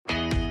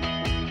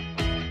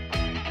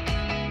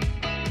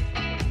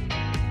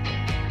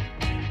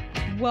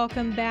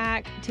Welcome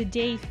back to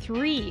day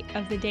 3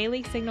 of the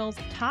Daily Signal's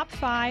Top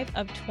 5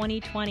 of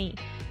 2020.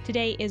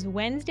 Today is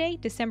Wednesday,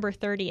 December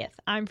 30th.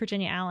 I'm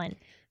Virginia Allen.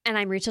 And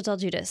I'm Rachel Del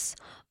Giudice.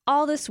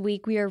 All this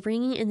week, we are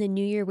ringing in the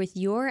new year with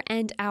your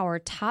and our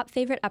top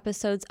favorite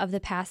episodes of the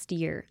past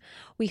year.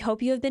 We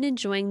hope you have been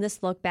enjoying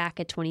this look back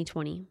at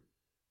 2020.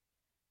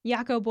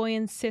 Jaco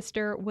Boyen's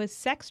sister was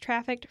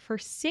sex-trafficked for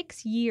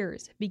 6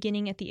 years,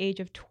 beginning at the age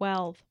of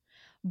 12.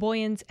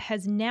 Boyens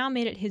has now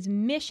made it his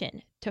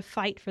mission to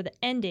fight for the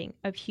ending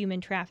of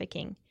human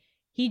trafficking.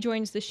 He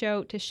joins the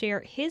show to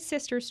share his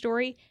sister's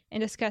story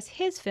and discuss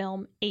his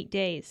film, 8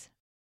 Days.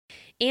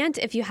 And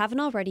if you haven't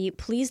already,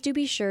 please do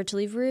be sure to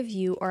leave a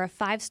review or a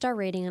 5-star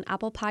rating on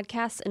Apple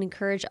Podcasts and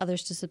encourage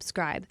others to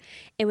subscribe.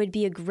 It would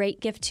be a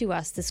great gift to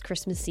us this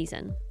Christmas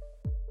season.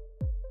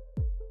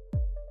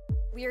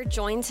 We are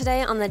joined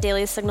today on the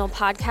Daily Signal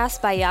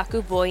podcast by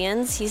Jaco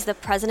Boyens. He's the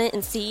president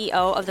and CEO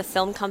of the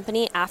film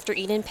company After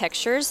Eden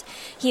Pictures.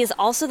 He is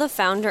also the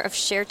founder of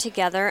Share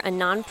Together, a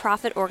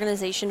nonprofit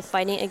organization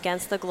fighting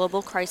against the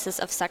global crisis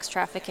of sex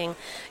trafficking.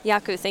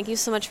 Jaco, thank you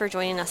so much for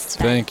joining us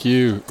today. Thank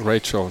you,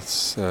 Rachel.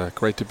 It's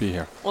great to be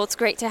here. Well, it's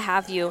great to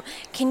have you.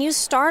 Can you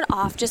start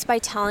off just by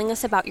telling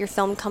us about your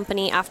film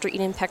company After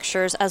Eden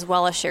Pictures as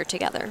well as Share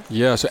Together?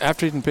 Yeah, so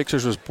After Eden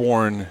Pictures was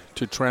born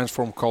to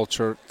transform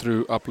culture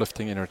through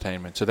uplifting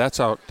entertainment. So that's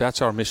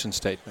our mission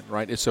statement,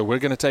 right? So we're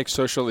going to take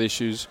social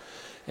issues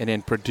and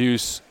then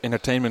produce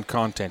entertainment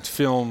content,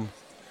 film,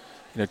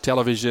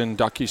 television,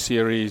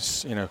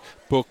 docuseries,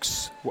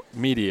 books,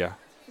 media,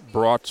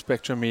 broad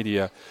spectrum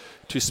media,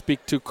 to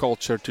speak to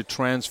culture, to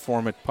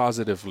transform it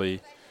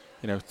positively,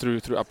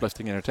 through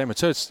uplifting entertainment.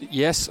 So it's,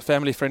 yes,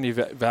 family-friendly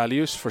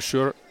values for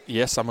sure.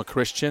 Yes, I'm a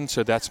Christian,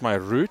 so that's my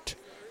root,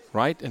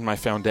 right, and my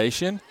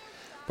foundation.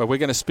 But we're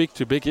going to speak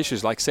to big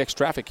issues like sex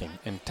trafficking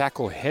and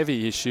tackle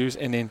heavy issues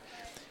and then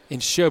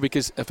show,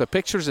 because if a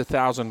picture is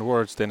 1,000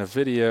 words, then a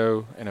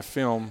video and a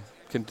film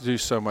can do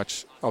so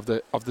much of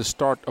the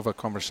start of a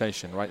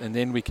conversation, right? And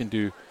then we can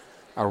do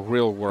our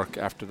real work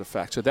after the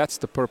fact. So that's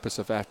the purpose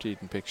of After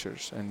Eden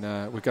Pictures.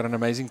 And we've got an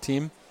amazing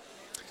team,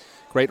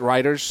 great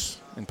writers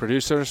and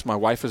producers. My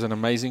wife is an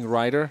amazing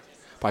writer,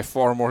 by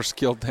far more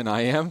skilled than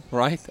I am,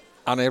 right?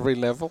 On every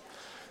level,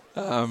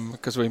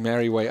 because we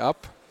marry way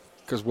up,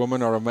 because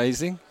women are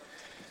amazing.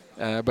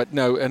 But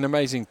no, an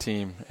amazing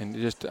team, and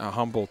just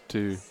humbled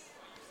to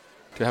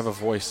have a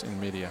voice in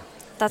media.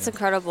 That's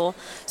incredible.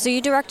 So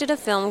you directed a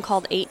film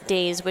called 8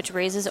 Days, which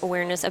raises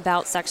awareness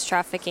about sex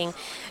trafficking.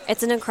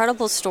 It's an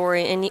incredible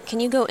story, and can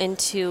you go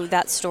into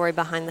that story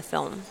behind the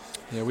film?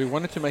 Yeah, we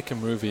wanted to make a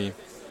movie,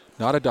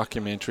 not a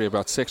documentary,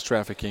 about sex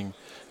trafficking,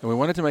 and we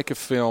wanted to make a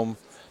film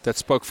that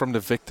spoke from the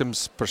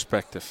victim's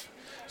perspective.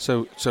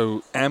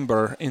 So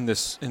Amber, in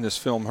this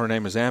film, her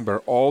name is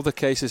Amber, all the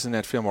cases in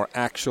that film are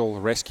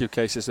actual rescue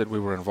cases that we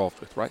were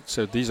involved with, right?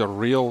 So these are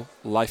real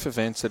life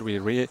events that we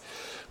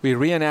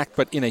reenact,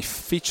 but in a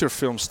feature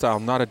film style,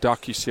 not a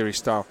docuseries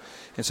style.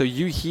 And so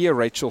you hear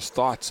Rachel's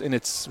thoughts, and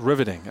it's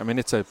riveting. I mean,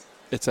 it's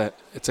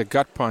a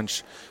gut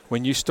punch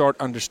when you start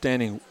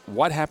understanding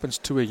what happens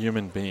to a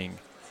human being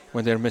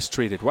when they're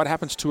mistreated, what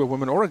happens to a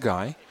woman or a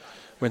guy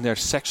when they're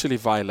sexually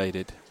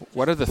violated.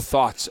 What are the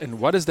thoughts, and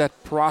what does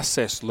that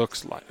process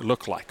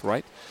look like,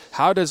 right?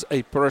 How does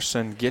a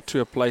person get to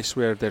a place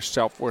where their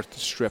self-worth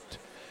is stripped,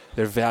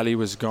 their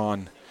value is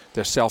gone,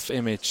 their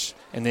self-image,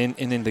 and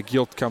then the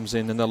guilt comes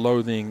in, and the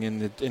loathing,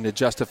 and the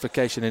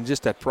justification, and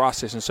just that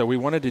process. And so we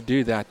wanted to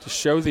do that to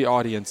show the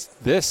audience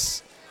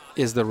this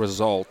is the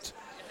result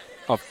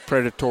of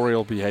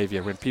predatorial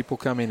behavior. When people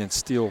come in and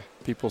steal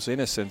people's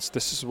innocence,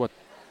 this is what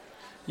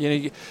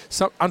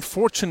so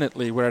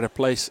unfortunately, we're at a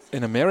place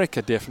in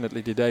America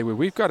definitely today where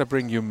we've got to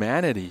bring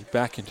humanity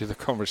back into the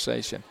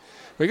conversation.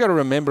 We've got to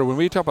remember, when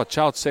we talk about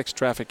child sex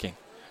trafficking,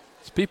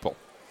 it's people,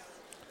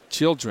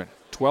 children,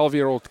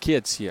 12-year-old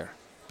kids here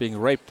being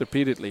raped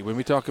repeatedly. When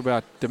we talk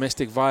about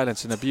domestic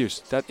violence and abuse,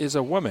 that is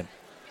a woman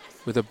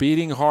with a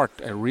beating heart,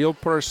 a real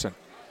person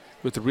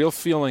with real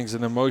feelings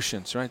and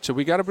emotions, right? So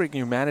we got to bring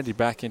humanity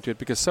back into it,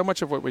 because so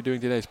much of what we're doing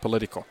today is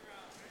political.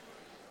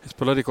 It's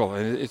political,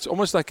 and it's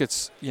almost like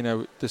it's,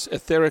 this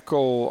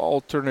etherical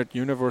alternate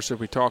universe that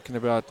we're talking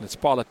about, and it's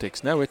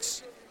politics. No,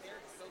 it's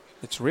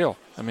real.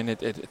 I mean,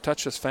 it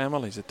touches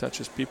families, it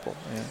touches people.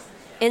 Yeah.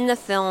 In the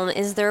film,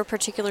 is there a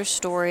particular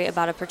story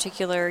about a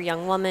particular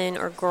young woman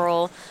or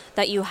girl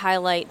that you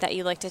highlight, that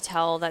you like to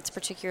tell, that's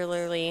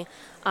particularly,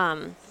 I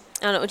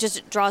don't know, it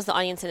just draws the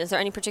audience in? Is there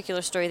any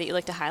particular story that you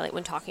like to highlight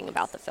when talking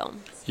about the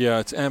film? Yeah,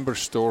 it's Amber's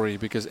story,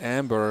 because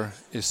Amber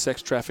is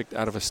sex trafficked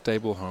out of a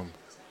stable home.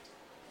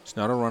 She's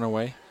not a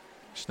runaway.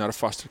 She's not a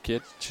foster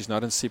kid. She's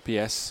not in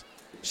CPS.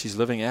 She's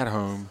living at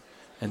home.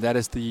 And that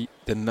is the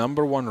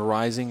number one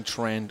rising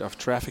trend of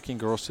trafficking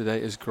girls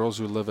today, is girls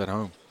who live at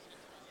home.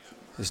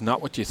 It's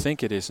not what you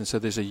think it is. And so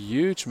there's a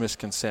huge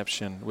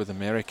misconception with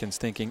Americans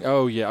thinking,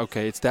 oh, yeah,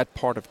 okay, it's that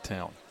part of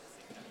town.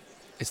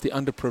 It's the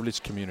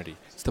underprivileged community.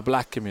 It's the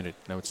black community.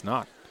 No, it's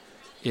not.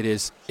 It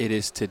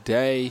is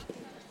today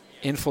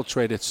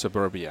infiltrated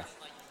suburbia.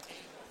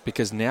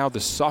 Because now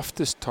the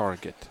softest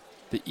target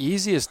The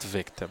easiest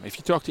victim, if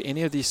you talk to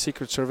any of these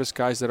Secret Service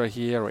guys that are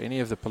here or any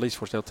of the police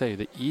force, they'll tell you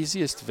the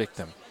easiest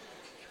victim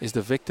is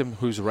the victim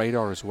whose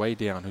radar is way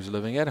down, who's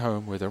living at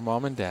home with her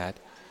mom and dad,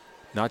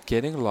 not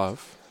getting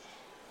love,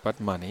 but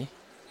money,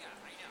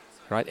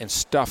 right? And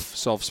stuff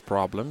solves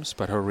problems,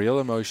 but her real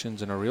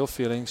emotions and her real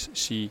feelings,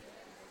 she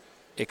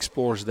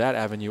explores that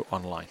avenue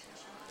online.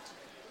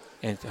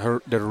 And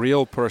the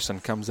real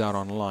person comes out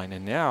online.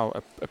 And now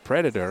a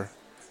predator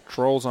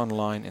trolls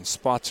online and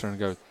spots her and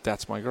goes,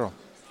 that's my girl.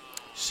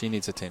 She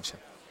needs attention.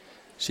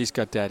 She's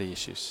got daddy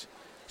issues.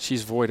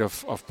 She's void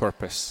of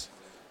purpose.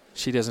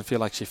 She doesn't feel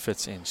like she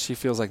fits in. She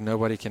feels like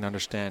nobody can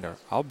understand her.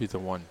 I'll be the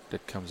one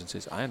that comes and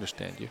says, I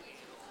understand you.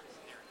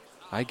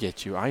 I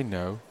get you. I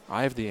know.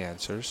 I have the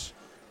answers.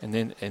 And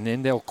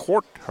then they'll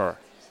court her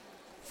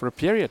for a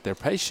period. They're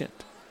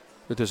patient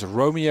with this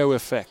Romeo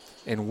effect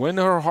and win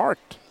her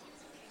heart.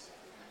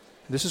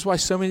 This is why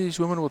so many of these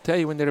women will tell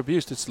you when they're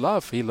abused, it's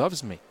love. He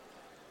loves me.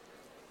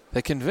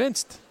 They're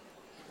convinced.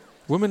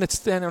 Women that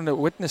stand on the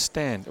witness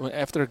stand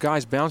after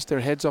guys bounce their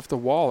heads off the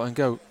wall and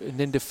go and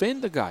then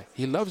defend the guy.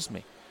 He loves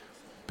me.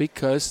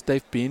 Because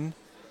they've been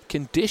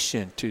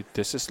conditioned to,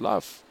 this is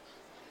love.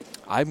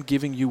 I'm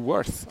giving you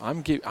worth.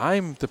 I'm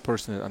the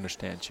person that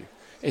understands you.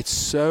 It's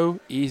so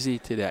easy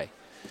today.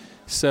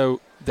 So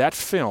that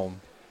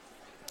film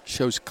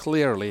shows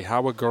clearly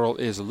how a girl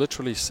is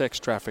literally sex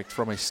trafficked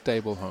from a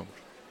stable home.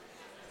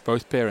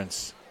 Both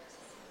parents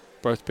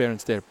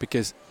there,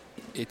 because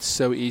it's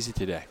so easy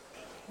today.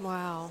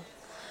 Wow.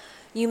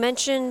 You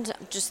mentioned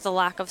just the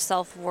lack of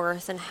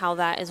self-worth and how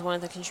that is one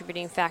of the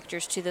contributing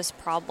factors to this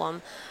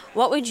problem.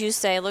 What would you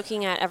say,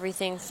 looking at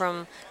everything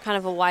from kind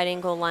of a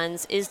wide-angle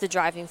lens, is the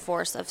driving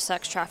force of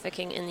sex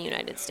trafficking in the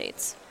United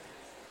States?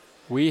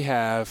 We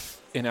have,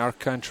 in our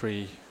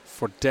country,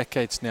 for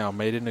decades now,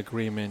 made an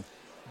agreement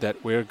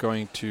that we're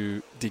going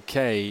to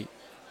decay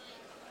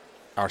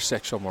our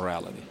sexual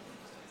morality.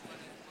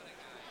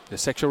 The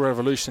sexual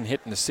revolution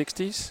hit in the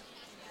 60s.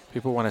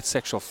 People wanted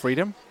sexual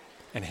freedom.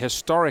 And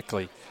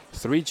historically,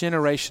 3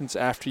 generations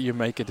after you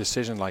make a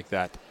decision like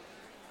that,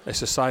 a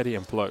society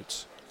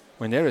implodes.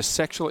 When there is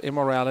sexual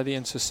immorality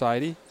in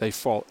society, they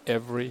fall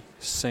every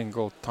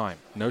single time.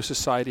 No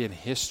society in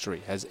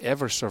history has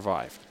ever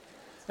survived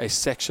a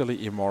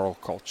sexually immoral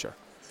culture,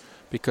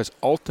 because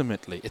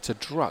ultimately it's a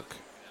drug.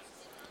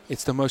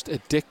 It's the most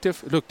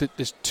addictive. Look,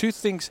 there's 2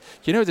 things.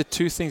 You know the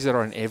 2 things that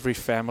are in every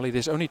family?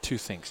 There's only 2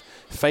 things.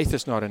 Faith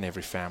is not in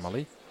every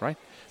family, right?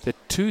 The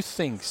 2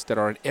 things that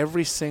are in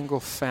every single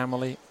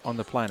family on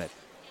the planet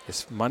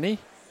is money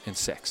and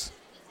sex.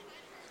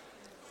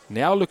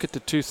 Now look at the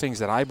 2 things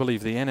that I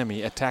believe the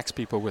enemy attacks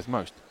people with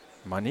most.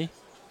 Money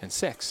and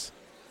sex.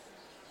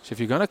 So if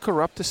you're going to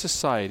corrupt a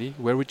society,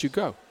 where would you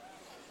go?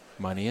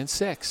 Money and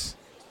sex.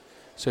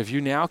 So if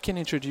you now can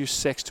introduce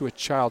sex to a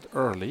child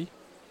early,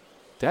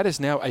 that is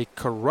now a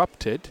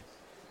corrupted,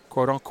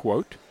 quote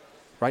unquote,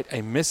 right,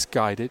 a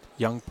misguided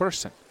young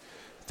person.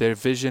 Their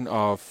vision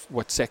of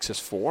what sex is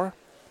for,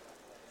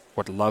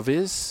 what love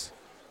is,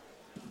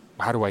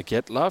 how do I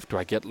get love? Do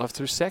I get love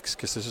through sex?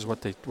 Because this is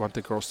what they want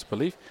the girls to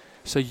believe.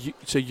 So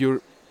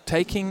you're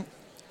taking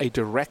a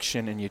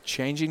direction and you're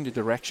changing the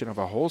direction of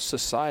a whole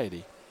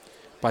society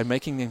by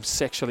making them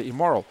sexually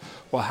immoral.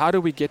 Well, how do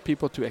we get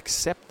people to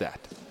accept that?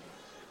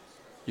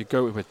 You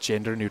go with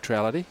gender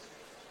neutrality,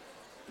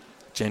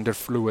 gender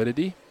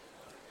fluidity,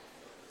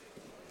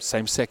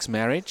 same-sex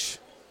marriage.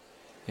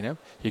 You know,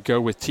 you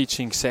go with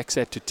teaching sex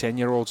ed to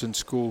 10-year-olds in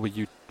school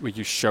where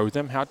you show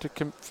them how to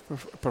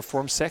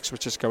perform sex,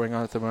 which is going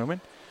on at the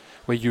moment,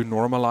 where you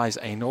normalize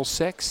anal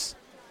sex.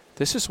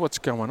 This is what's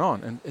going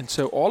on. And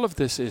so all of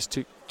this is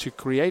to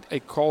create a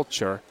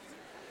culture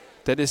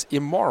that is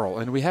immoral.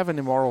 And we have an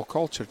immoral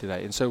culture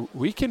today. And so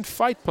we can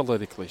fight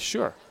politically,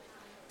 sure.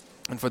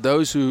 And for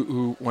those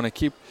who want to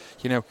keep,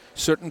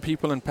 certain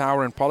people in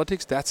power in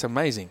politics, that's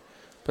amazing.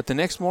 But the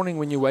next morning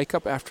when you wake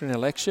up after an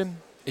election,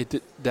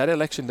 that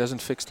election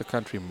doesn't fix the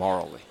country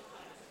morally.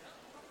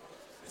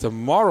 The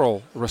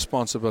moral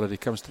responsibility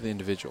comes to the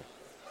individual.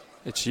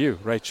 It's you,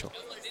 Rachel.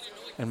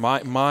 And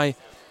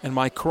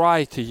my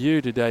cry to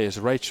you today is,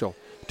 Rachel,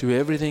 do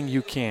everything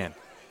you can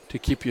to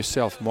keep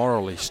yourself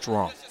morally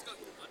strong.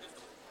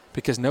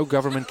 Because no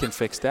government can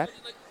fix that.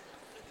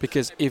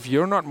 Because if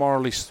you're not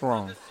morally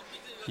strong,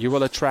 you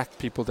will attract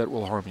people that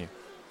will harm you.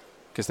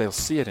 Because they'll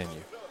see it in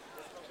you.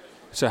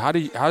 So how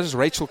does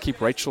Rachel keep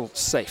Rachel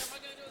safe?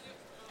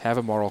 Have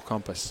a moral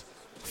compass.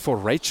 For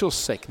Rachel's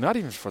sake, not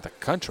even for the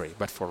country,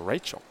 but for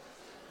Rachel,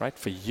 right?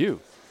 For you.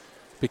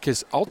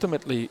 Because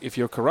ultimately, if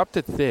you're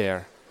corrupted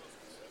there,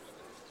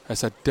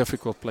 that's a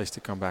difficult place to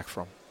come back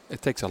from.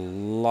 It takes a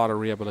lot of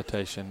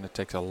rehabilitation. It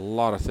takes a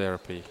lot of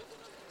therapy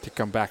to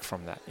come back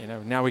from that.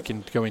 Now we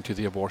can go into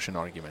the abortion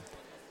argument.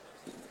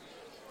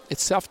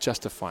 It's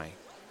self-justifying.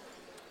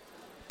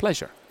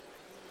 Pleasure.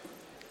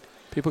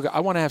 People go, I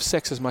want to have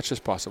sex as much as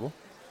possible,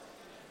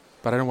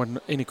 but I don't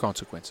want any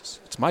consequences.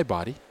 It's my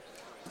body,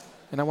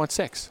 and I want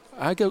sex.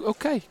 I go,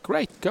 okay,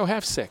 great, go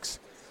have sex.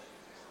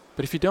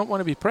 But if you don't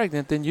want to be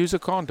pregnant, then use a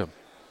condom.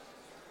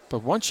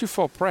 But once you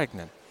fall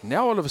pregnant,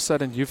 Now all of a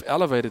sudden you've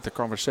elevated the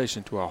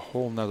conversation to a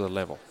whole nother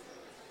level.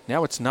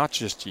 Now it's not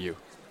just you.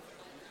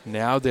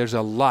 Now there's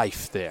a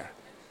life there.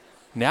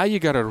 Now you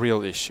got a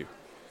real issue.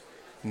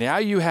 Now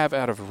you have,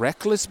 out of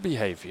reckless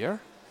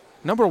behavior,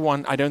 number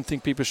one, I don't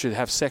think people should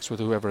have sex with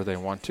whoever they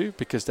want to,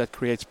 because that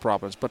creates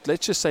problems. But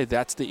let's just say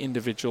that's the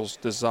individual's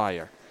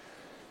desire.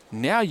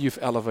 Now you've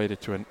elevated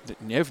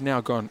you've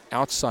now gone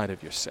outside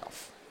of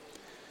yourself.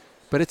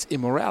 But it's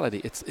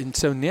immorality. And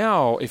so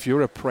now, if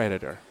you're a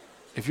predator,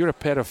 if you're a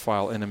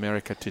pedophile in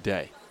America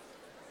today,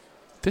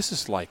 this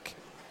is like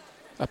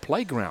a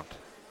playground.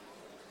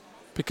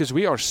 Because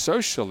we are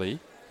socially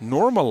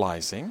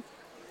normalizing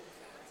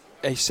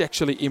a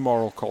sexually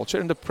immoral culture.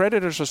 And the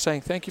predators are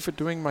saying, thank you for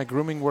doing my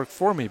grooming work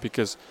for me,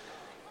 because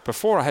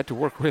before I had to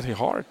work really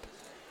hard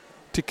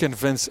to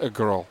convince a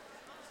girl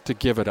to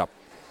give it up.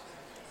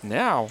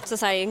 Now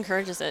society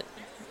encourages it.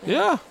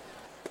 Yeah.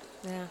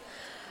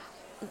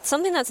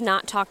 Something that's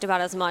not talked about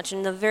as much,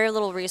 and the very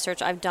little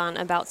research I've done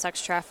about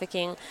sex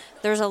trafficking,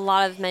 there's a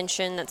lot of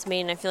mention that's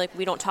made, and I feel like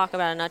we don't talk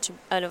about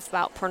enough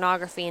about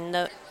pornography and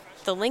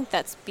the link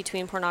that's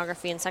between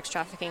pornography and sex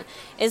trafficking.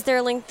 Is there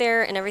a link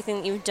there? And everything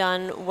that you've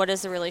done, what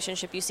is the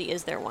relationship you see?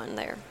 Is there one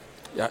there?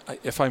 Yeah,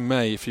 if I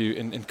may,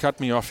 and cut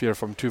me off here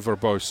from too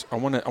verbose, I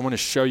want to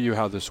show you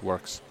how this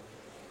works.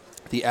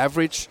 The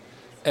average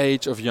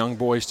age of young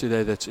boys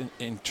today that's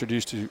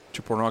introduced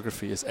to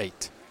pornography is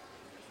 8.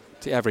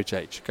 It's the average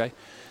age, okay?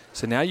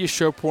 So now you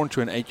show porn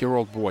to an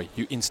 8-year-old boy.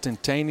 You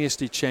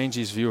instantaneously change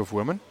his view of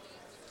women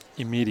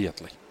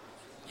immediately.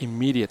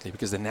 Immediately,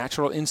 because the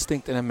natural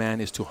instinct in a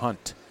man is to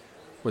hunt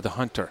with a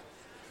hunter.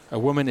 A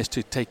woman is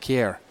to take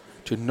care,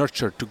 to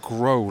nurture, to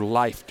grow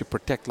life, to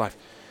protect life.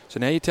 So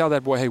now you tell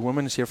that boy, hey,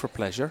 woman is here for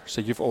pleasure.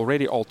 So you've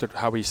already altered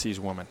how he sees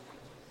women.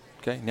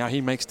 Okay? Now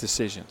he makes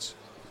decisions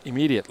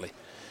immediately.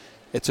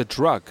 It's a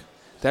drug.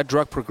 That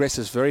drug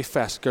progresses very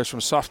fast. It goes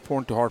from soft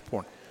porn to hard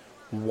porn.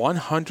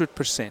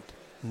 100%,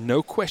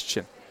 no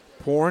question,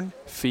 porn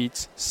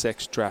feeds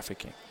sex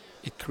trafficking.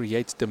 It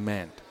creates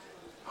demand.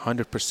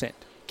 100%.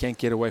 Can't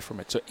get away from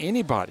it. So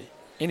anybody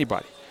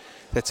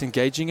that's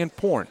engaging in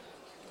porn,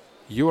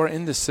 you are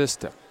in the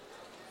system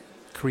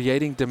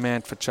creating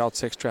demand for child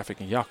sex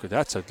trafficking. Yaku,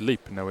 that's a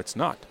leap. No, it's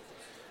not.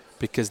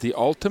 Because the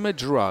ultimate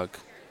drug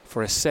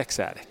for a sex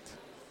addict,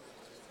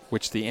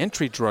 which the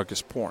entry drug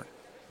is porn,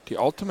 the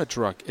ultimate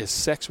drug is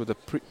sex with a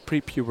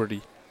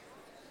pre-puberty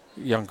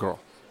young girl.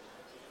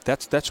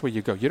 That's where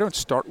you go. You don't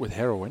start with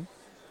heroin.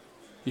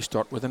 You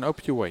start with an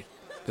opioid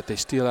that they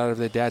steal out of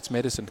their dad's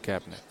medicine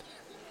cabinet,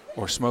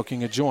 or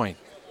smoking a joint.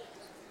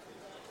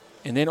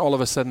 And then all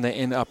of a sudden they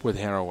end up with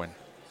heroin.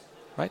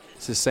 Right?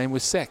 It's the same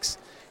with sex.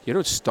 You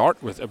don't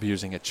start with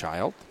abusing a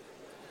child.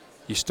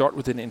 You start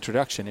with an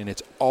introduction, and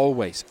it's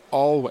always,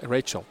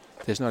 Rachel,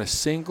 there's not a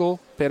single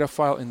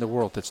pedophile in the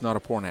world that's not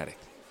a porn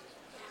addict.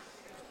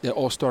 They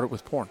all started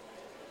with porn.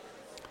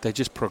 They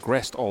just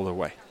progressed all the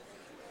way.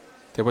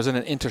 There wasn't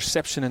an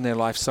interception in their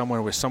life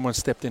somewhere where someone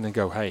stepped in and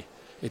go, hey,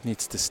 it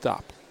needs to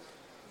stop.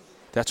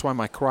 That's why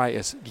my cry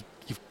is,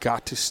 you've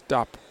got to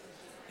stop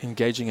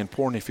engaging in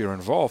porn if you're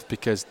involved,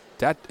 because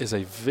that is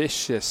a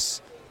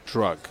vicious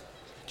drug.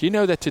 Do you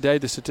know that today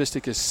the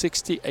statistic is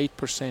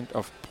 68%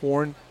 of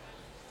porn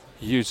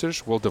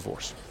users will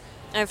divorce?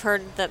 I've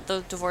heard that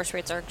the divorce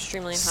rates are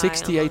extremely high.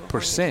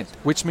 68%,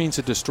 which means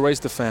it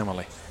destroys the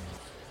family.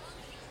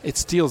 It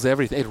steals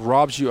everything. It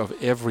robs you of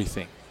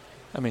everything.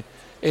 I mean,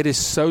 it is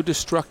so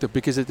destructive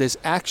because there's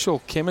actual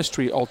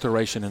chemistry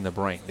alteration in the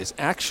brain. There's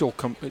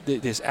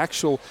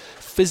actual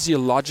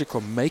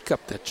physiological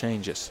makeup that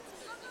changes.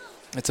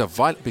 It's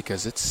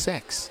because it's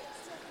sex.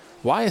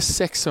 Why is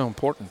sex so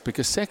important?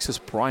 Because sex is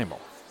primal.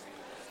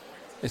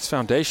 It's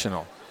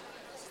foundational.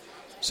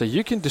 So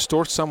you can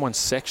distort someone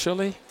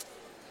sexually.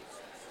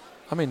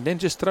 I mean, then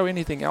just throw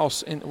anything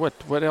else in.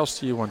 What else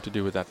do you want to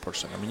do with that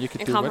person? I mean, you could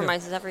do whatever. It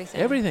compromises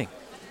everything. Everything.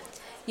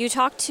 You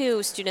talk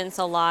to students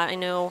a lot. I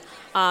know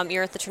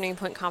you're at the Turning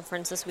Point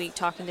Conference this week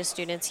talking to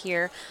students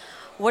here.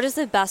 What is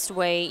the best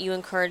way you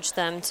encourage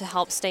them to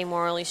help stay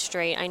morally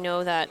straight? I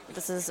know that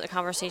this is a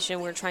conversation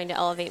we're trying to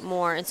elevate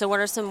more. And so what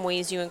are some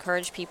ways you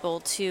encourage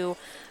people to,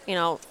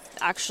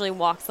 actually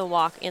walk the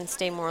walk and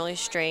stay morally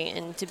straight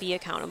and to be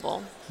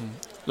accountable?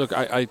 Look,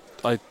 I'd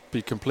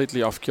be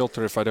completely off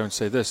kilter if I don't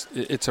say this.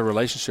 It's a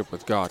relationship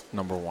with God,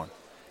 number one,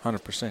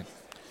 100%.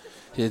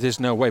 There's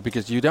no way,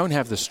 because you don't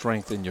have the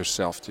strength in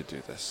yourself to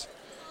do this.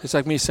 It's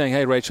like me saying,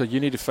 hey, Rachel, you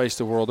need to face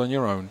the world on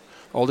your own,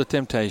 all the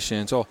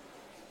temptations,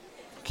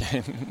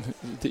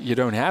 you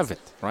don't have it,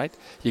 right?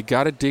 You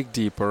got to dig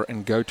deeper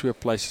and go to a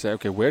place and say,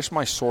 okay, where's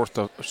my source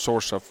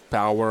of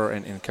power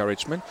and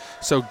encouragement?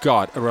 So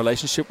God, a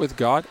relationship with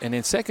God. And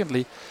then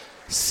secondly,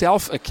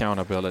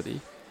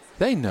 self-accountability.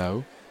 They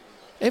know.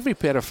 Every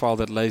pedophile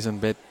that lays in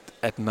bed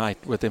at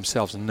night with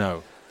themselves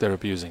know they're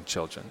abusing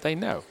children. They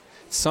know.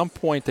 At some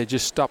point, they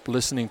just stop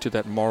listening to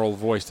that moral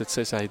voice that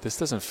says, hey, this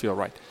doesn't feel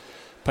right.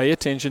 Pay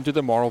attention to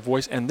the moral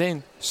voice, and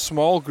then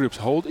small groups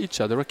hold each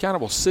other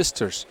accountable.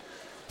 Sisters,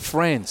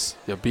 friends,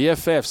 your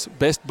BFFs,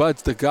 best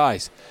buds, the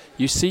guys.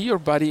 You see your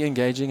buddy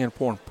engaging in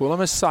porn, pull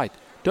him aside.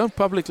 Don't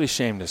publicly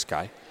shame this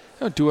guy.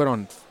 Don't do it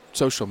on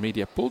social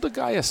media. Pull the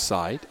guy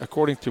aside,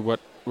 according to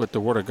what the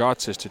Word of God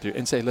says to do,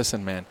 and say,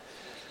 listen, man,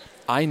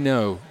 I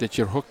know that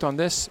you're hooked on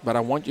this, but I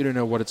want you to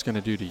know what it's going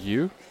to do to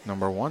you.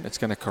 Number one, it's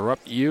going to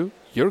corrupt you.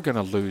 You're going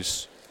to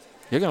lose.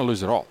 You're going to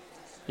lose it all.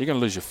 You're going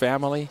to lose your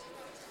family.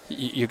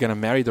 You're going to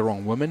marry the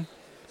wrong woman,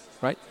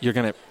 right? You're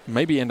going to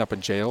maybe end up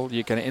in jail.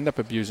 You're going to end up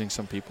abusing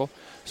some people.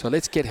 So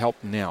let's get help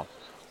now.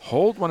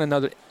 Hold one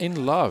another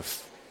in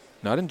love,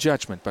 not in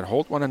judgment, but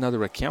hold one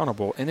another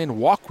accountable, and then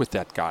walk with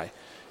that guy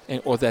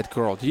or that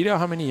girl. Do you know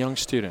how many young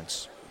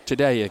students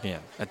today,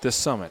 again, at this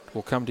summit,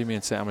 will come to me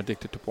and say, I'm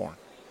addicted to porn?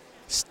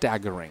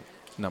 Staggering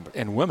number.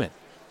 And women.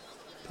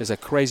 There's a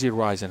crazy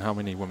rise in how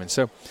many women.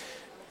 So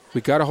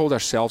we got to hold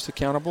ourselves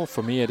accountable.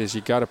 For me, it is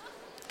you got to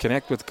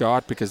connect with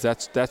God, because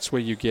that's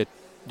where you get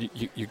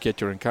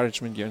your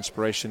encouragement, your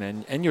inspiration,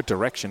 and your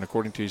direction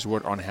according to His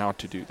Word on how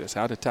to do this,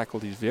 how to tackle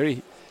these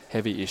very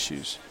heavy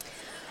issues.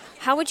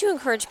 How would you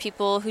encourage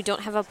people who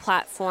don't have a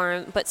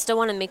platform but still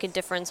want to make a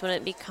difference when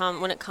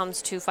it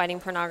comes to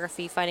fighting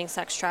pornography, fighting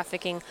sex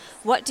trafficking?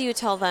 What do you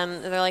tell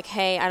them? They're like,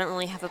 hey, I don't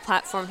really have a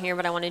platform here,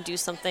 but I want to do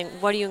something.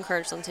 What do you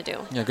encourage them to do?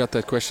 Yeah, I got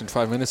that question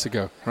 5 minutes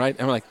ago, right?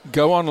 I'm like,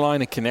 go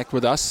online and connect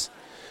with us.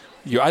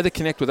 You either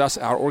connect with us,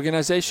 our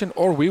organization,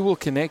 or we will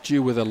connect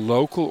you with a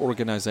local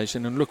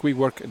organization. And look, we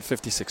work in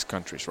 56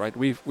 countries, right?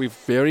 We're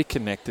very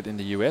connected in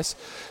the U.S.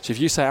 So if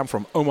you say I'm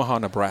from Omaha,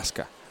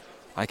 Nebraska,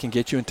 I can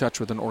get you in touch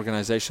with an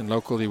organization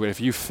locally where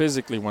if you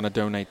physically want to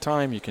donate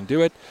time, you can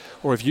do it.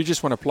 Or if you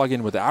just want to plug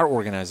in with our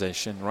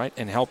organization, right,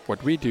 and help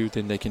what we do,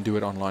 then they can do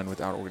it online with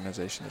our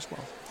organization as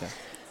well. Yeah.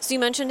 So you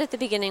mentioned at the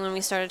beginning when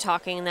we started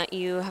talking that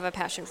you have a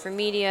passion for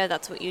media,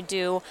 that's what you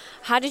do.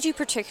 How did you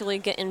particularly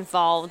get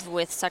involved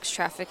with sex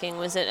trafficking?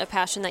 Was it a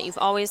passion that you've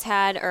always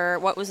had, or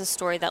what was the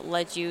story that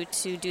led you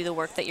to do the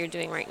work that you're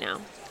doing right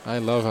now? I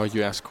love how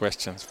you ask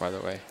questions, by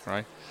the way,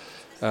 right?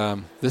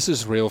 This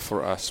is real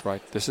for us,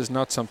 right? This is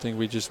not something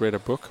we just read a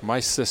book. My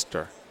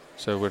sister,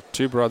 so we're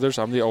two brothers.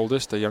 I'm the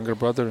oldest, a younger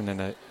brother, and then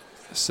a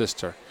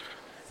sister.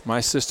 My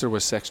sister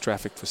was sex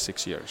trafficked for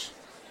 6 years.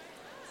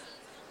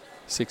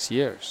 6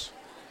 years.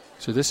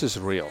 So this is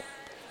real.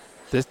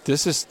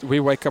 This is, we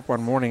wake up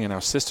one morning and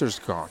our sister's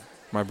gone.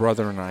 My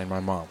brother and I and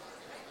my mom.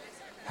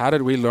 How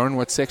did we learn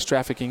what sex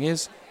trafficking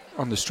is?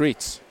 On the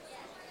streets.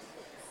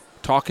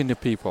 Talking to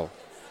people.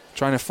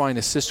 Trying to find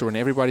a sister when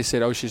everybody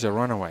said, oh, she's a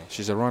runaway.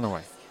 She's a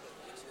runaway.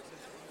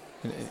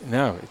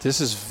 No,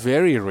 this is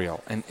very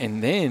real.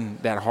 And then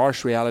that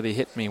harsh reality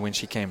hit me when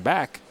she came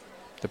back.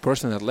 The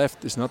person that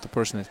left is not the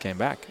person that came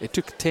back. It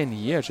took 10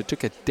 years. It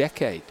took a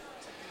decade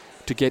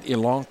to get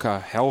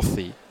Ilonka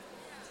healthy.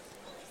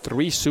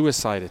 3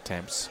 suicide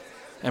attempts.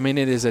 I mean,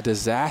 it is a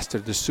disaster.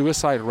 The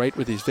suicide rate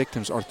with these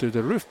victims are through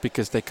the roof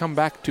because they come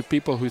back to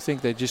people who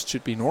think they just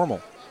should be normal.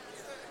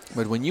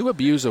 But when you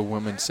abuse a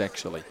woman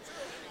sexually,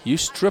 you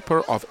strip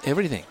her of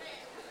everything.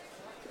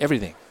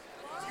 Everything.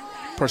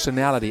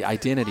 Personality,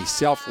 identity,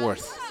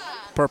 self-worth,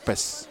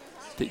 purpose.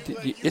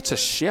 It's a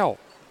shell.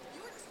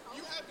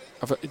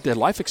 Of the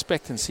life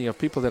expectancy of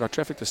people that are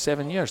trafficked is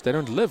 7 years. They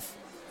don't live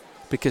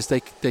because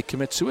they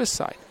commit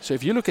suicide. So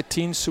if you look at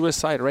teen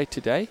suicide rate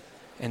today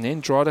and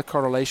then draw the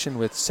correlation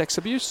with sex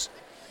abuse,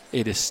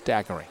 it is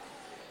staggering.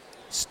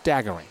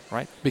 Staggering,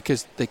 right?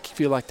 Because they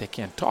feel like they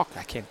can't talk.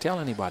 I can't tell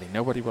anybody.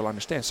 Nobody will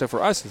understand. So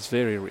for us, it's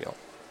very real.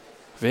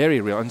 Very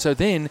real. And so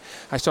then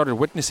I started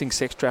witnessing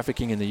sex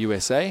trafficking in the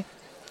USA,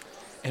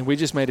 and we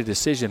just made a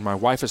decision. My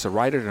wife is a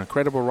writer, an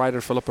incredible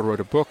writer. Philippa wrote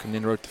a book and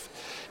then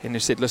and they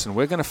said, listen,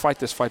 we're going to fight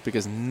this fight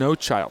because no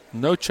child.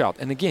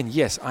 And again,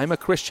 yes, I'm a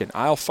Christian.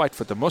 I'll fight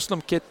for the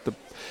Muslim kid, the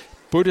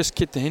Buddhist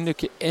kid, the Hindu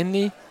kid,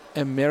 any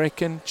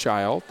American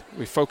child.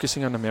 We're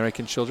focusing on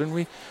American children.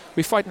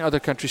 We fight in other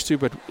countries too,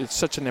 but it's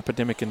such an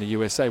epidemic in the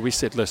USA. We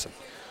said, listen,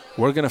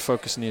 we're going to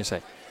focus in the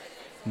USA.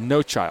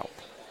 No child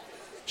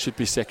should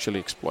be sexually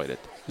exploited.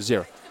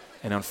 0.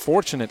 And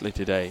unfortunately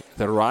today,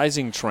 the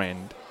rising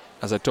trend,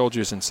 as I told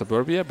you, is in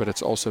suburbia, but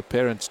it's also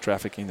parents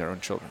trafficking their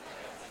own children.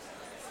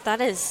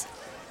 That is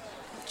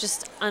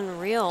just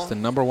unreal. It's the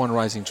number one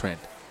rising trend.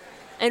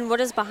 And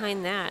what is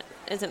behind that?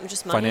 Is it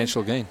just money?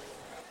 Financial gain.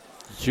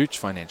 Huge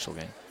financial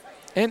gain.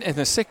 And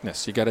the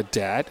sickness. You got a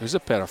dad who's a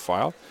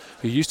pedophile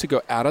who used to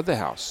go out of the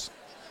house.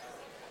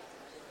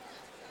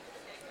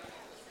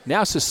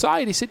 Now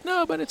society said,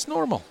 no, but it's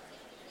normal.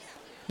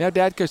 Now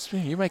dad goes,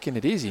 you're making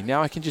it easy.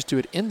 Now I can just do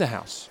it in the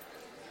house.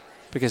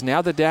 Because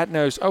now the dad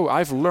knows, oh,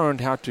 I've learned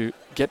how to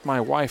get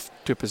my wife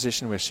to a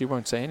position where she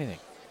won't say anything.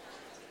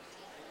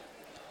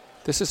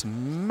 This is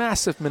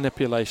massive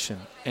manipulation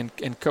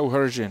and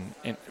coercion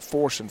and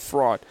force and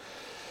fraud.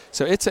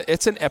 So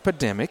it's an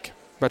epidemic,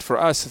 but for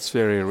us it's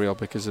very real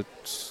because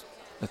it's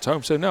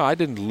home. So no, I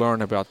didn't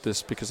learn about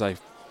this because I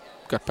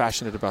got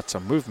passionate about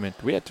some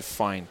movement. We had to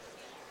find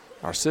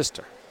our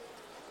sister.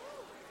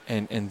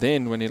 And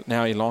then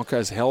now Ilonka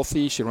is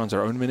healthy, she runs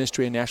her own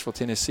ministry in Nashville,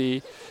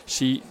 Tennessee.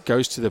 She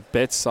goes to the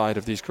bedside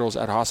of these girls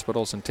at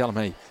hospitals and tell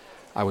them, hey,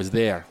 I was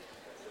there.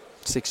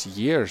 6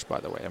 years, by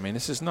the way. I mean,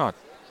 this is not,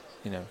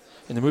 in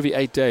the movie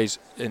 8 Days,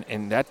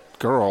 and that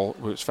girl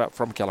who was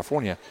from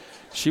California,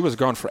 she was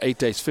gone for 8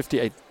 days,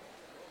 58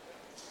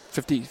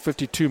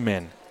 52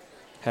 men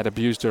had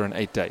abused her in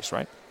 8 days,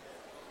 right?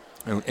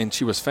 And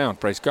she was found,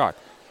 praise God.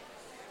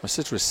 My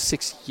sister was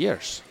 6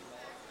 years.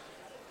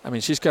 I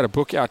mean, she's got a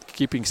book out,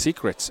 Keeping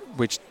Secrets,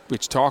 which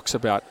talks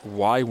about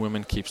why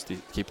women keep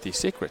these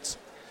secrets.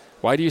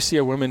 Why do you see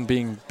a woman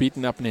being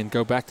beaten up and then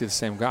go back to the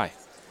same guy?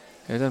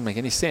 It doesn't make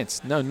any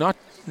sense. No,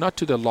 not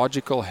to the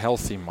logical,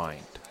 healthy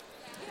mind.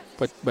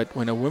 But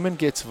when a woman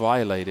gets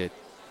violated,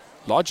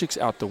 logic's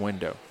out the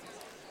window.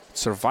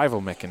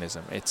 Survival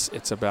mechanism.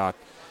 It's about,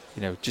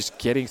 just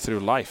getting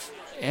through life.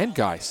 And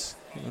guys,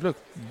 look,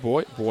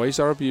 boys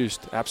are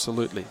abused,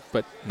 absolutely,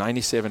 but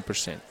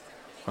 97%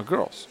 are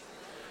girls.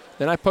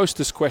 Then I post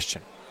this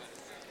question.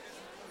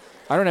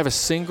 I don't have a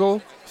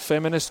single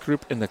feminist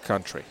group in the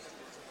country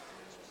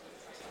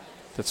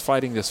that's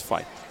fighting this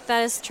fight.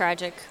 That is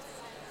tragic.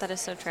 That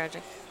is so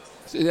tragic.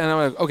 And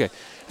I'm like, okay,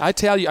 I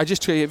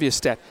just give you a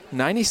stat.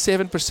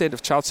 97%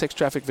 of child sex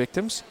traffic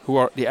victims,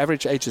 the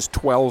average age is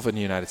 12 in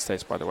the United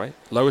States, by the way,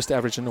 lowest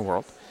average in the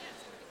world,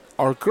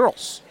 are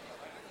girls.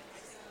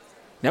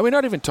 Now, we're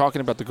not even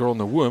talking about the girl in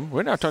the womb.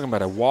 We're not talking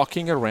about a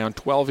walking around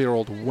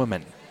 12-year-old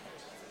woman.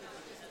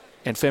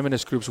 And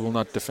feminist groups will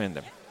not defend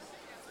them.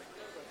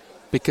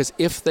 Because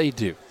if they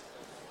do,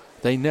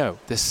 they know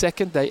the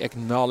second they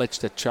acknowledge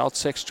that child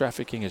sex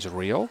trafficking is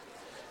real,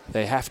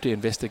 they have to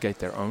investigate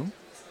their own.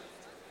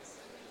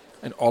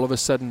 And all of a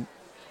sudden,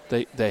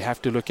 they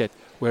have to look at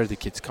where the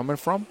kid's coming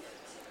from.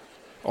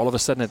 All of a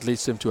sudden, it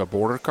leads them to a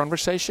border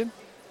conversation.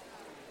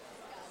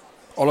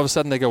 All of a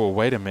sudden, they go, well,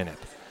 wait a minute.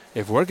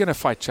 If we're going to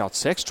fight child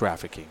sex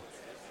trafficking,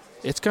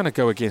 it's going to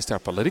go against our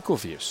political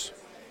views.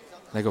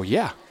 And they go,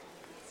 yeah.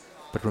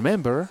 But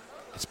remember,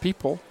 it's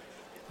people.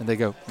 And they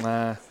go,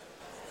 nah.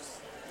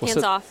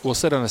 Hands off. We'll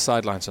sit on the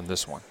sidelines on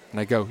this one.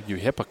 And I go, you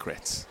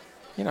hypocrites.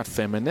 You're not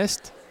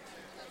feminist.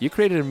 You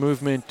created a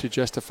movement to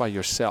justify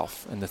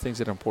yourself and the things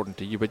that are important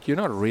to you, but you're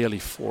not really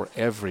for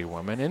every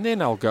woman. And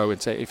then I'll go and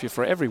say, if you're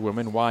for every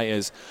woman, why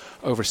is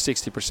over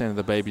 60% of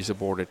the babies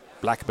aborted,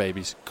 black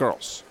babies,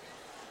 girls?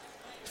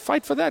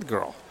 Fight for that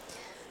girl.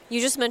 You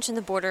just mentioned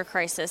the border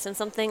crisis, and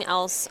something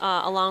else,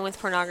 along with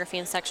pornography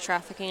and sex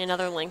trafficking,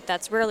 another link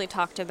that's rarely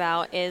talked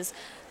about is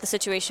the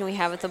situation we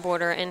have at the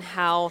border and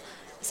how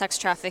sex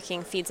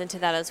trafficking feeds into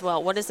that as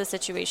well. What is the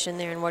situation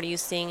there, and what are you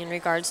seeing in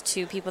regards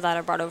to people that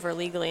are brought over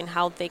illegally and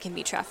how they can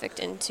be trafficked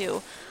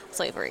into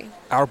slavery?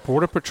 Our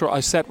Border Patrol,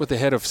 I sat with the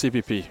head of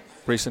CBP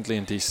recently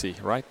in D.C.,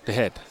 right? The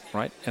head,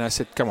 right? And I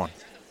said, come on.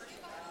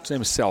 His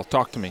name is Sal.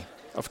 Talk to me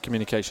of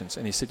communications.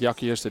 And he said,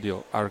 Yaku, here's the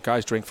deal. Our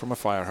guys drink from a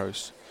fire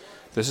hose.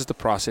 This is the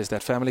process.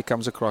 That family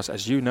comes across.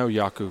 As you know,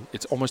 Yaku,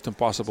 it's almost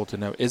impossible to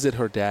know. Is it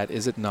her dad?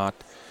 Is it not?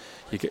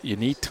 You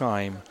need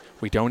time.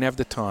 We don't have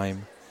the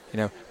time.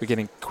 We get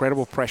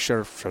incredible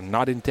pressure from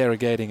not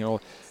interrogating and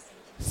all.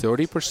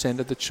 30%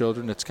 of the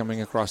children that's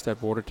coming across that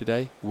border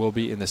today will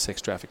be in the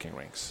sex trafficking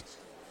rings.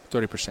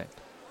 30%.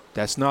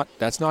 That's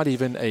not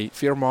even a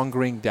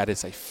fear-mongering. That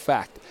is a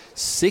fact.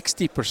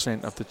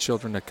 60% of the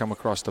children that come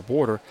across the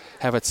border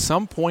have at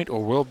some point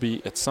or will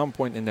be at some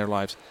point in their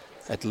lives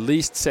at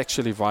least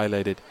sexually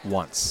violated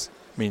once.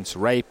 Means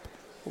rape,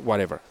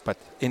 whatever. But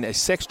in a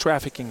sex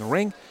trafficking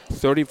ring,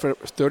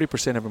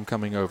 30% of them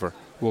coming over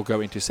will go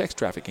into sex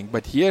trafficking.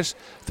 But here's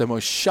the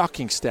most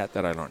shocking stat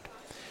that I learned.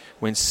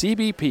 When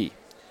CBP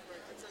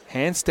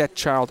hands that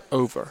child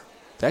over,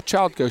 that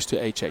child goes to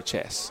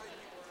HHS,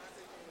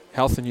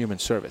 Health and Human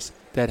Service,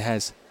 that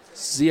has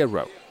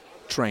zero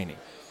training,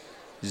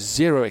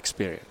 zero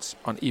experience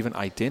on even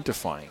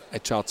identifying a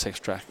child sex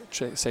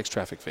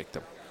traffic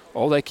victim.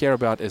 All they care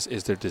about is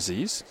their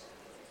disease.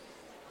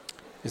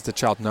 Is the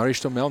child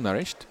nourished or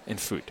malnourished? And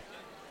food.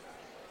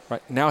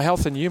 Right? Now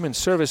Health and Human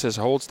Services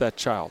holds that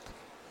child,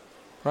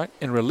 right,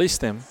 and release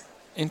them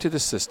into the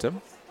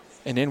system.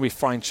 And then we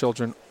find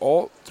children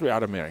all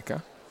throughout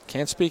America,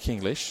 can't speak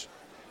English,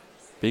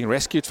 being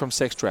rescued from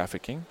sex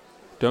trafficking,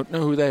 don't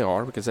know who they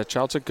are because that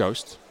child's a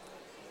ghost.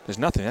 There's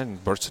nothing,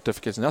 birth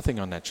certificates, nothing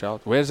on that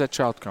child. Where does that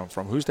child come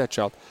from? Who's that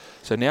child?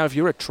 So now if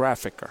you're a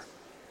trafficker,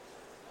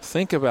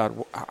 think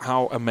about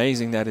how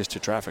amazing that is to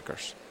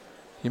traffickers.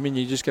 You mean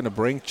you're just going to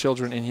bring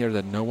children in here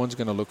that no one's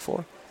going to look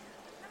for?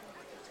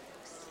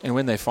 And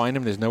when they find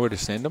them, there's nowhere to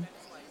send them?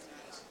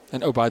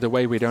 And oh, by the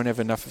way, we don't have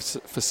enough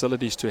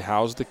facilities to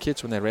house the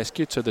kids when they're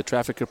rescued, so the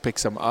trafficker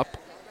picks them up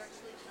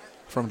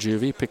from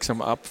juvie, picks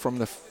them up from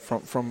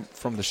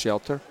the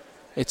shelter.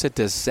 It's a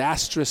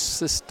disastrous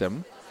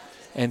system,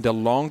 and the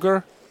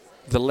longer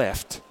the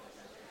left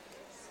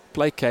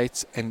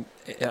placates and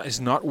is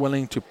not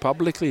willing to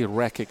publicly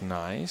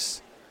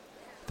recognize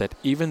that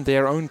even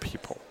their own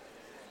people,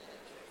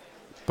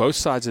 both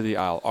sides of the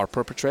aisle, are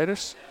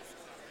perpetrators,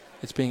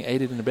 it's being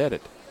aided and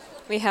abetted.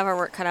 We have our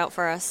work cut out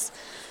for us.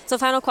 So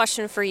final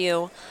question for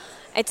you.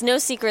 It's no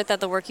secret that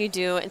the work you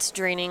do, it's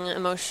draining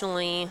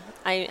emotionally.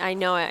 I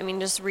know it. I mean,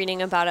 just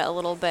reading about it a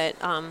little bit,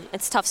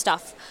 it's tough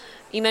stuff.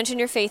 You mentioned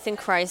your faith in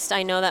Christ.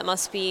 I know that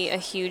must be a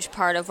huge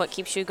part of what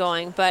keeps you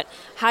going, but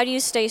how do you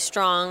stay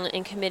strong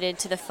and committed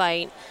to the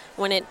fight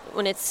when it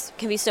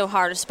can be so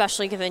hard,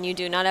 especially given you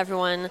do not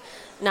everyone's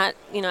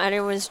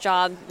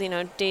job,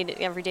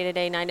 every day to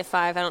day, 9 to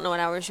 5. I don't know what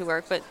hours you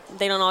work, but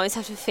they don't always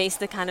have to face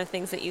the kind of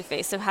things that you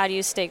face. So how do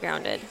you stay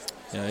grounded?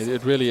 Yeah,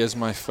 it really is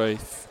my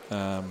faith,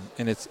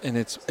 and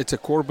it's a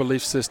core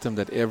belief system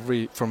that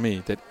every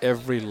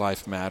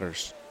life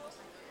matters.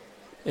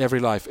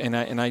 Every life. And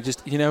I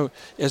just,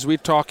 as we're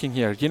talking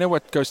here,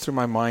 what goes through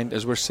my mind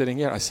as we're sitting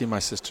here? I see my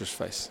sister's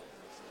face.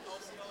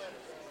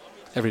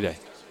 Every day.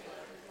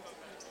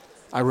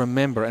 I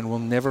remember and will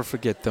never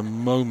forget the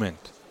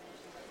moment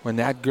when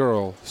that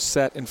girl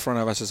sat in front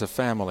of us as a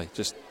family,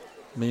 just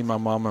me, my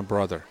mom, and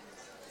brother,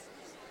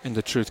 and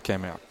the truth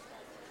came out.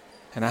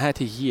 And I had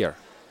to hear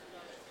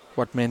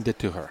what men did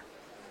to her.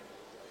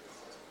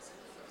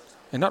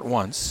 And not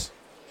once,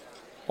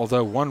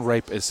 although one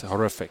rape is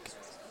horrific,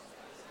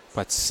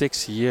 but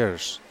 6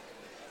 years.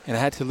 And I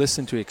had to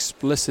listen to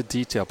explicit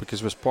detail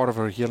because it was part of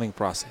her healing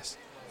process.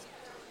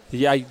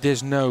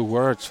 There's no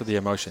words for the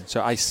emotion.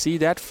 So I see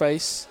that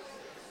face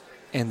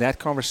and that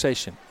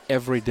conversation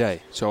every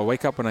day. So I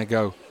wake up and I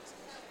go,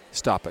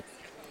 stop it,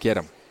 get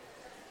them.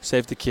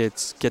 Save the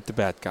kids, get the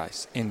bad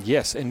guys. And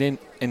yes, and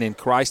then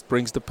Christ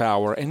brings the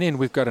power, and then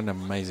we've got an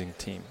amazing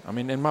team.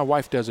 And my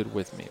wife does it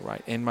with me,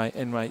 right? And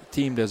my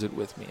team does it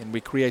with me. And we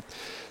create,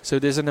 so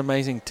there's an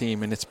amazing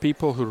team, and it's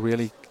people who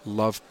really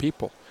love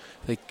people.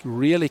 They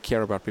really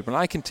care about people.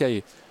 And I can tell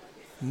you,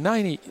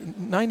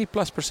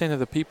 90+% of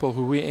the people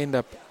who we end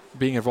up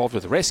being involved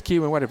with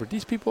rescue and whatever,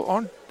 these people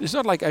aren't, it's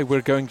not like,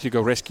 we're going to go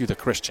rescue the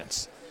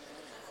Christians.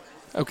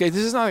 Okay,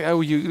 this is not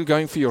like, you're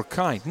going for your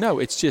kind. No,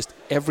 it's just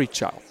every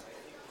child.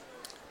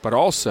 But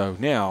also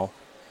now,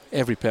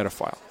 every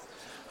pedophile.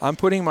 I'm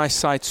putting my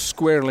sights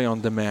squarely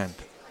on demand.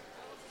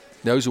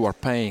 Those who are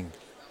paying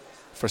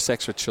for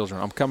sex with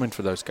children, I'm coming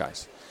for those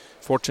guys.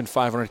 Fortune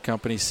 500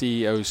 companies,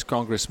 CEOs,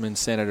 congressmen,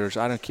 senators,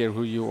 I don't care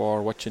who you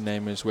are, what your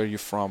name is, where you're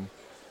from,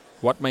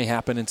 what may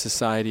happen in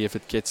society if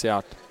it gets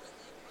out.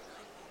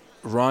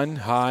 Run,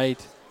 hide,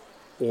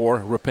 or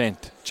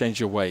repent.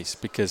 Change your ways,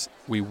 because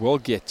we will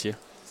get you.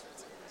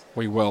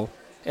 We will.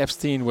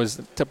 Epstein was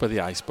the tip of the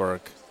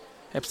iceberg.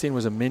 Epstein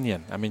was a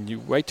minion. You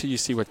wait till you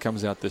see what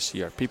comes out this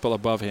year. People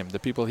above him, the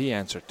people he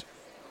answered.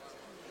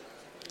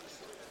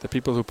 The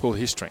people who pull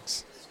his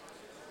strings.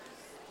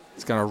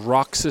 It's going to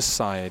rock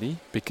society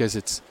because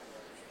it's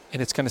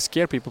going to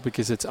scare people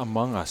because it's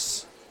among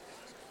us.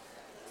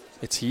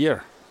 It's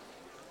here.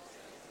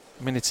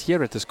 It's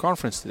here at this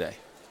conference today.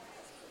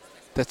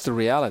 That's the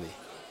reality.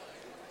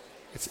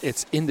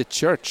 It's in the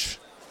church.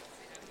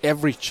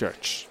 Every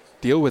church.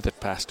 Deal with it,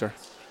 Pastor.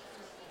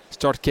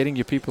 Start getting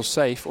your people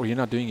safe or you're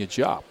not doing your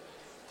job.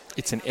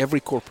 It's in every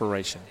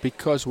corporation.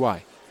 Because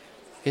why?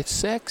 It's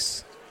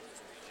sex.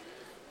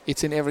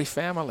 It's in every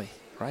family,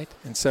 right?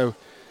 And so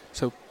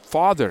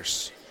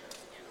fathers,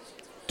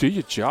 do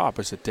your job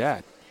as a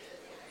dad.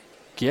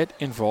 Get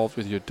involved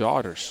with your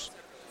daughters.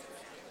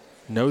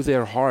 Know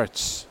their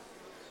hearts.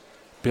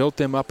 Build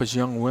them up as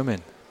young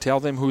women. Tell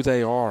them who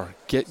they are.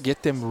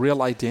 Get them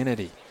real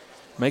identity.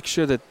 Make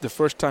sure that the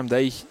first time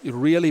they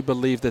really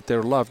believe that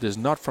they're loved is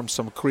not from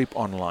some creep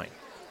online.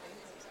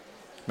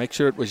 Make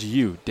sure it was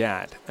you,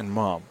 dad, and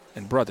mom,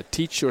 and brother.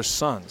 Teach your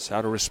sons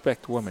how to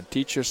respect women.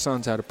 Teach your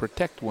sons how to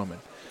protect women.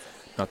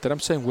 Not that I'm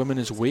saying women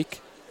is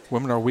weak.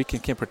 Women are weak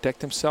and can't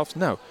protect themselves.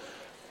 No.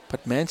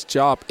 But man's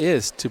job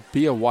is to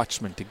be a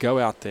watchman, to go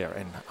out there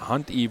and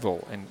hunt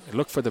evil and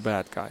look for the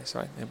bad guys,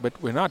 right? But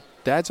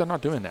dads are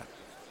not doing that.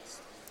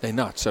 They're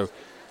not. So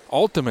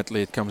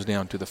ultimately it comes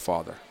down to the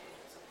father.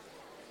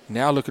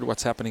 Now look at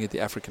what's happening at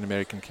the African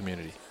American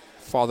community.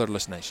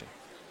 Fatherless nation.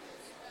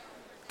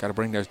 Got to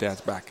bring those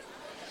dads back.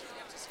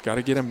 Got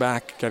to get them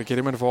back. Got to get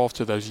them involved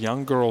so those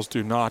young girls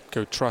do not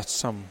go trust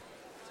some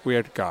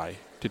weird guy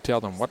to tell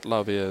them what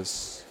love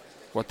is,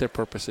 what their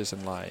purpose is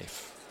in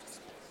life,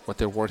 what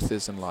their worth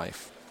is in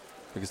life,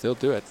 because they'll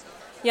do it.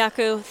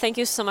 Jaco, thank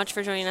you so much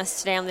for joining us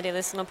today on the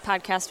Daily Signal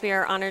podcast. We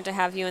are honored to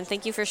have you, and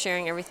thank you for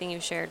sharing everything you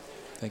shared.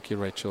 Thank you,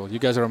 Rachel. You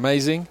guys are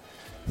amazing.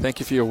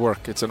 Thank you for your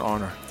work. It's an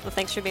honor. Well,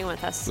 thanks for being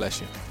with us.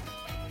 Bless you.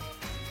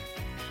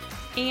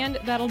 And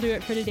that'll do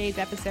it for today's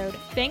episode.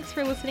 Thanks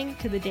for listening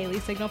to the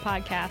Daily Signal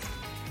podcast.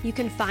 You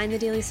can find the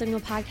Daily Signal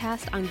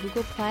podcast on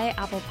Google Play,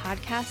 Apple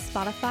Podcasts,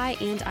 Spotify,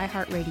 and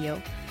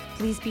iHeartRadio.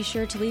 Please be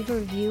sure to leave a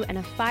review and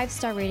a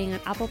 5-star rating on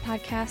Apple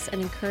Podcasts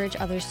and encourage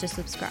others to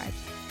subscribe.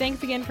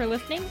 Thanks again for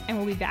listening, and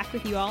we'll be back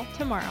with you all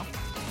tomorrow.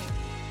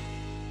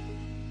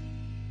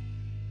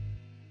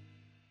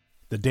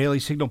 The Daily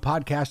Signal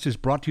podcast is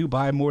brought to you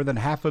by more than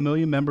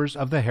 500,000 members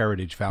of the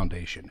Heritage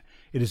Foundation.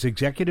 It is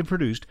executive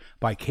produced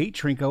by Kate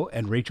Trinko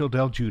and Rachel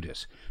Del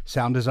Giudice.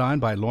 Sound design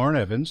by Lauren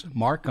Evans,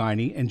 Mark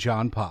Guiney, and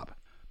John Popp.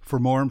 For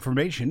more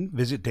information,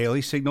 visit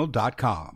dailysignal.com.